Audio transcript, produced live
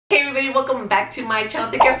everybody, welcome back to my channel.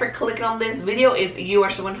 Thank you for clicking on this video. If you are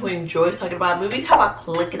someone who enjoys talking about movies, how about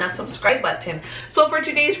clicking that subscribe button? So for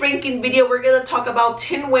today's ranking video, we're gonna talk about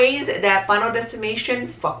 10 ways that Final Destination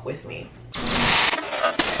fuck with me.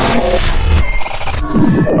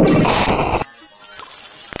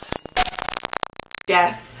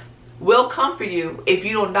 Death will come for you if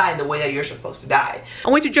you don't die the way that you're supposed to die. I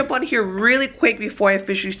want to jump on here really quick before I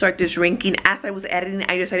officially start this ranking. As I was editing,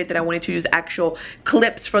 I decided that I wanted to use actual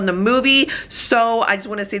clips from the movie. So I just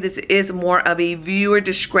want to say this is more of a viewer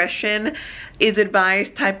discretion is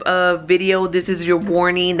advised type of video. This is your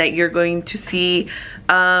warning that you're going to see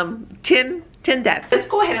 10 deaths. Let's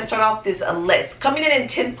go ahead and start off this list. Coming in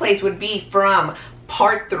 10th place would be from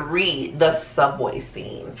Part 3, the subway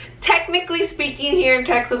scene. Technically speaking, here in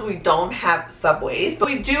Texas, we don't have subways, but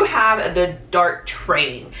we do have the DART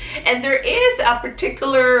train. And there is a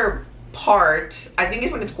particular part, I think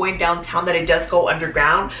it's when it's going downtown, that it does go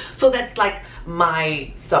underground. So that's like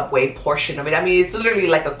my subway portion of it. I mean, it's literally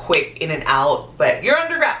like a quick in and out, but you're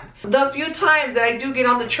underground. The few times that I do get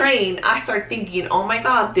on the train, I start thinking, oh my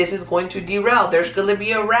god, this is going to derail. There's gonna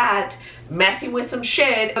be a rat messing with some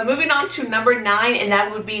shit. But moving on to number 9, and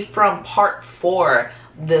that would be from Part 4,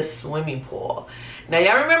 the swimming pool. Now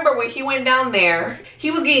y'all remember when he went down there, he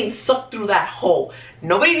was getting sucked through that hole.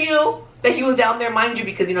 Nobody knew that he was down there, mind you,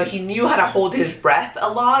 because you know he knew how to hold his breath a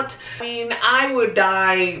lot. I mean, I would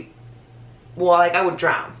die, well, like I would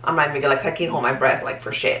drown. I'm not even gonna, like, I can't hold my breath like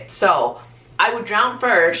for shit. So I would drown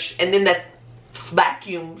first, and then that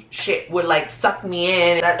vacuum shit would like suck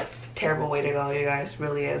me in. That's a terrible way to go, you guys,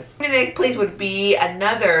 really is. The next place would be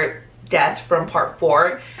another death from Part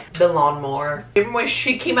 4, the lawnmower. Remember when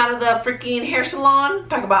she came out of the freaking hair salon?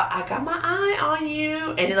 Talk about, I got my eye on you,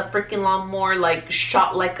 and then the freaking lawnmower like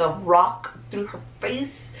shot like a rock through her face.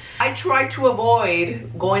 I try to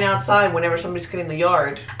avoid going outside whenever somebody's cleaning the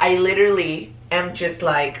yard. I literally am just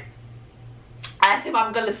like, as if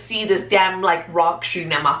I'm gonna see this damn like rock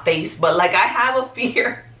shooting at my face, but like I have a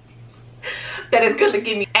fear that it's gonna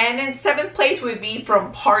give me. And in 7th place would be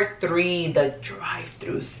from Part 3, the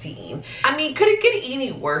drive-through scene. I mean, could it get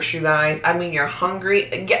any worse, you guys? I mean, you're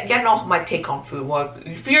hungry. Y'all know my take on food. Well,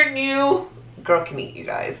 if you're new, girl can eat, you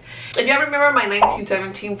guys. If y'all remember my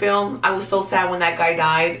 1917 film, I was so sad when that guy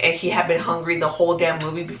died, and he had been hungry the whole damn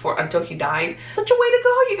movie until he died. Such a way to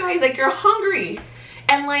go, you guys. Like, you're hungry.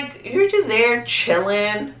 And like, you're just there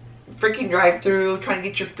chilling, freaking drive through, trying to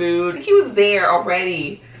get your food. He was there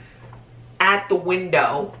already at the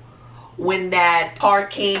window when that car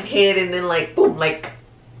came, hit, and then like, boom, like,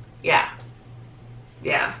 yeah.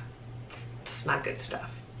 It's not good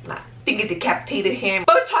stuff. Not. I think it decapitated him.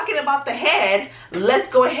 But talking about the head,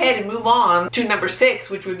 let's go ahead and move on to number 6,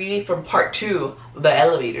 which would be from Part 2, the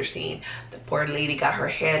elevator scene. The poor lady got her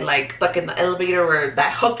head like stuck in the elevator where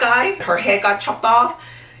that hook guy, her head got chopped off.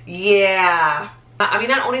 Yeah. I mean,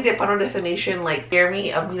 not only did Final Destination like scare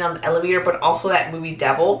me of being on the elevator, but also that movie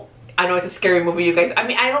Devil. I know it's a scary movie, you guys. I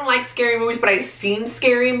mean, I don't like scary movies, but I've seen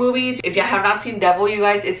scary movies. If you have not seen Devil, you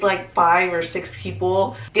guys, it's like 5 or 6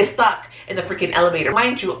 people get stuck in the freaking elevator.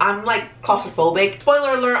 Mind you, I'm like claustrophobic.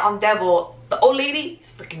 Spoiler alert on Devil, the old lady is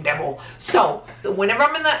freaking devil. So whenever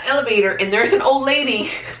I'm in the elevator and there's an old lady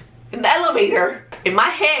in the elevator, in my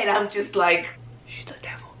head I'm just like, she's the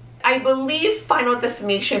devil. I believe Final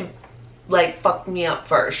Destination like fucked me up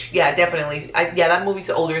first. Yeah, definitely. Yeah, that movie's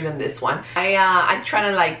older than this one. I try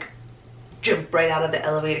to like jump right out of the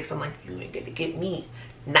elevator because I'm like, you ain't gonna get me.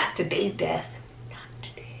 Not today, death.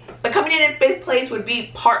 But coming in 5th place would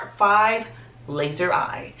be Part 5, Laser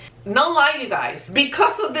Eye. No lie, you guys.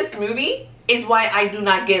 Because of this movie is why I do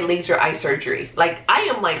not get laser eye surgery. Like, I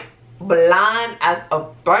am like blind as a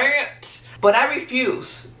bat. But I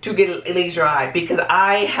refuse to get a laser eye because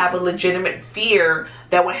I have a legitimate fear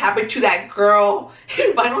that what happened to that girl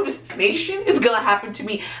in Final Destination is gonna happen to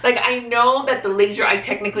me. Like, I know that the laser eye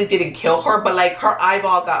technically didn't kill her, but like her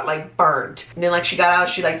eyeball got like burned. And then like she got out,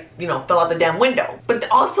 she like, you know, fell out the damn window. But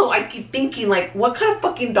also I keep thinking like, what kind of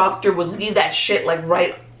fucking doctor would leave that shit like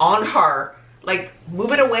right on her? Like,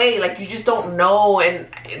 move it away. Like, you just don't know. And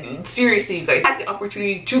seriously, you guys, I had the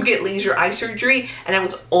opportunity to get laser eye surgery, and I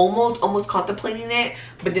was almost contemplating it,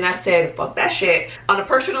 but then I said, fuck that shit. On a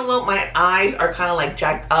personal note, my eyes are kind of like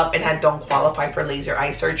jacked up and don't qualify for laser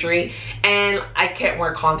eye surgery, and I can't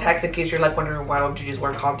wear contacts. In case you're like wondering, why don't you just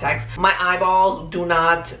wear contacts? My eyeballs do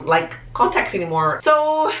not like contacts anymore.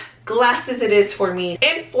 So glasses it is for me.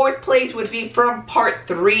 In 4th place would be from Part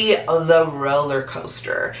 3 of the roller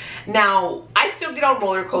coaster. Now, I still get on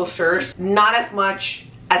roller coasters, not as much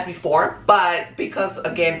as before, but because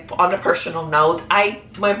again, on a personal note,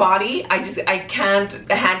 my body, I can't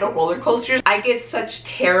handle roller coasters. I get such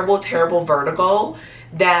terrible vertigo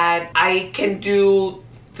that I can do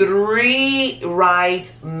 3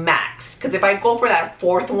 rides max, because if I go for that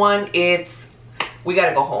 4th one, we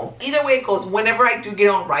gotta go home. Either way it goes, whenever I do get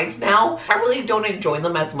on rides now, I really don't enjoy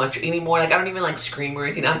them as much anymore. Like, I don't even like scream or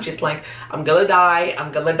anything. I'm just like, I'm gonna die,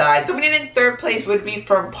 I'm gonna die. Coming in 3rd place would be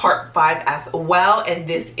from part 5 as well, and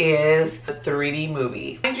this is the 3D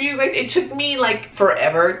movie. And you guys, it took me like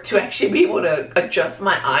forever to actually be able to adjust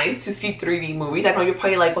my eyes to see 3D movies. I know you're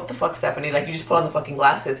probably like, what the fuck, Stephanie? Like, you just put on the fucking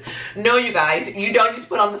glasses. No, you guys, you don't just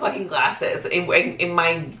put on the fucking glasses. In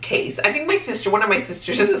my case, I think one of my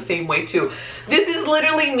sisters is the same way too. This is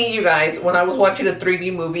literally me, you guys, when I was watching a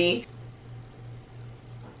 3D movie.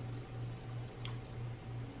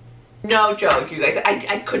 No joke, you guys,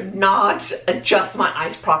 I could not adjust my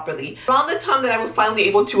eyes properly. Around the time that I was finally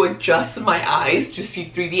able to adjust my eyes to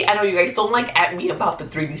see 3D, I know you guys don't like at me about the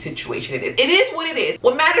 3D situation. It is what it is.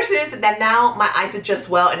 What matters is that now my eyes adjust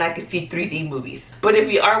well and I can see 3D movies. But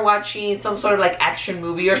if you are watching some sort of like action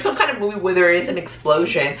movie or some kind of movie where there is an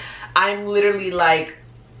explosion, I'm literally like,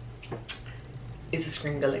 is the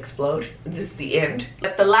screen gonna explode? This is the end.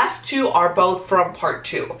 But the last 2 are both from part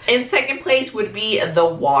 2. In 2nd place would be the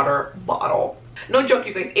water bottle. No joke,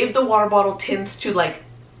 you guys, if the water bottle tends to like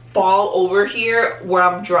fall over here where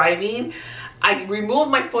I'm driving, I remove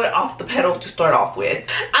my foot off the pedal to start off with.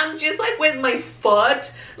 I'm just like with my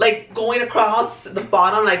foot like going across the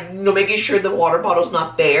bottom, like, you know, making sure the water bottle's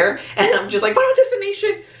not there, and I'm just like,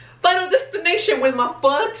 final destination with my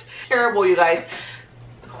foot. Terrible, you guys.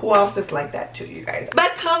 Who else is like that too, you guys?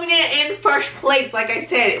 But coming in 1st place, like I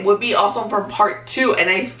said, it would be also from part 2, and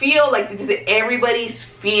I feel like this is everybody's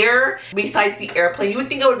fear besides the airplane. You would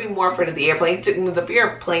think I would be more afraid of the airplane. The fear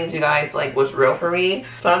of planes, you guys, like, was real for me.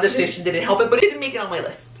 Final Destination didn't help it, but it didn't make it on my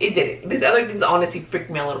list. It didn't. These other things honestly freaked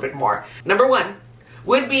me a little bit more. Number 1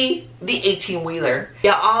 would be the 18-wheeler.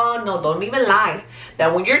 Yeah, oh no, don't even lie.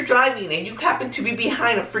 That when you're driving and you happen to be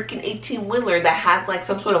behind a freaking 18-wheeler that has like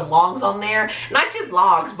some sort of logs on there, not just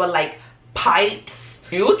logs, but like pipes,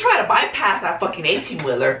 you try to bypass that fucking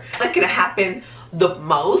 18-wheeler. That's gonna happen the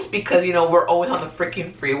most because, you know, we're always on the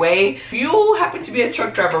freaking freeway. If you happen to be a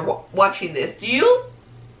truck driver watching this, do you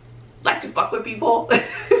like to fuck with people?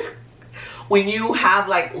 When you have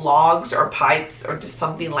like logs or pipes or just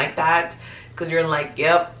something like that, because you're like,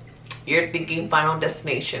 yep, you're thinking Final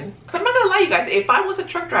Destination. So I'm not gonna lie, you guys, if I was a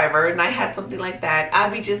truck driver and I had something like that,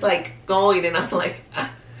 I'd be just like going and I'm like,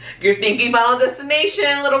 you're thinking Final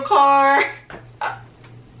Destination, little car.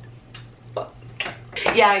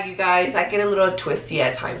 Yeah, you guys, I get a little twisty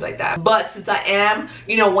at times like that. But since I am,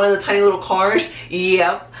 you know, one of the tiny little cars,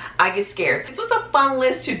 yep, I get scared. This was a fun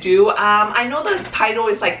list to do. I know the title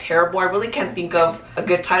is like terrible. I really can't think of a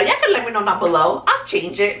good title. Y'all can let me know down below. I'll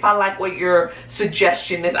change it. If I like what your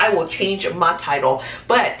suggestion is, I will change my title.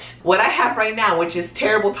 But what I have right now, which is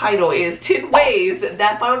terrible title, is 10 ways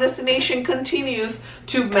that Final Destination continues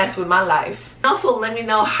to mess with my life. And also let me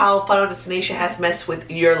know how Final Destination has messed with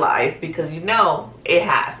your life, because you know it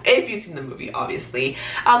has, if you've seen the movie, obviously.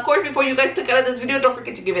 Of course, before you guys click out of this video, don't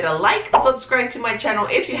forget to give it a like, subscribe to my channel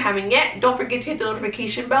if you haven't yet. Don't forget to hit the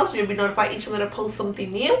notification bell so you'll be notified each time that I post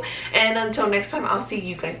something new. And until next time, I'll see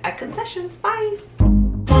you guys at concessions. Bye.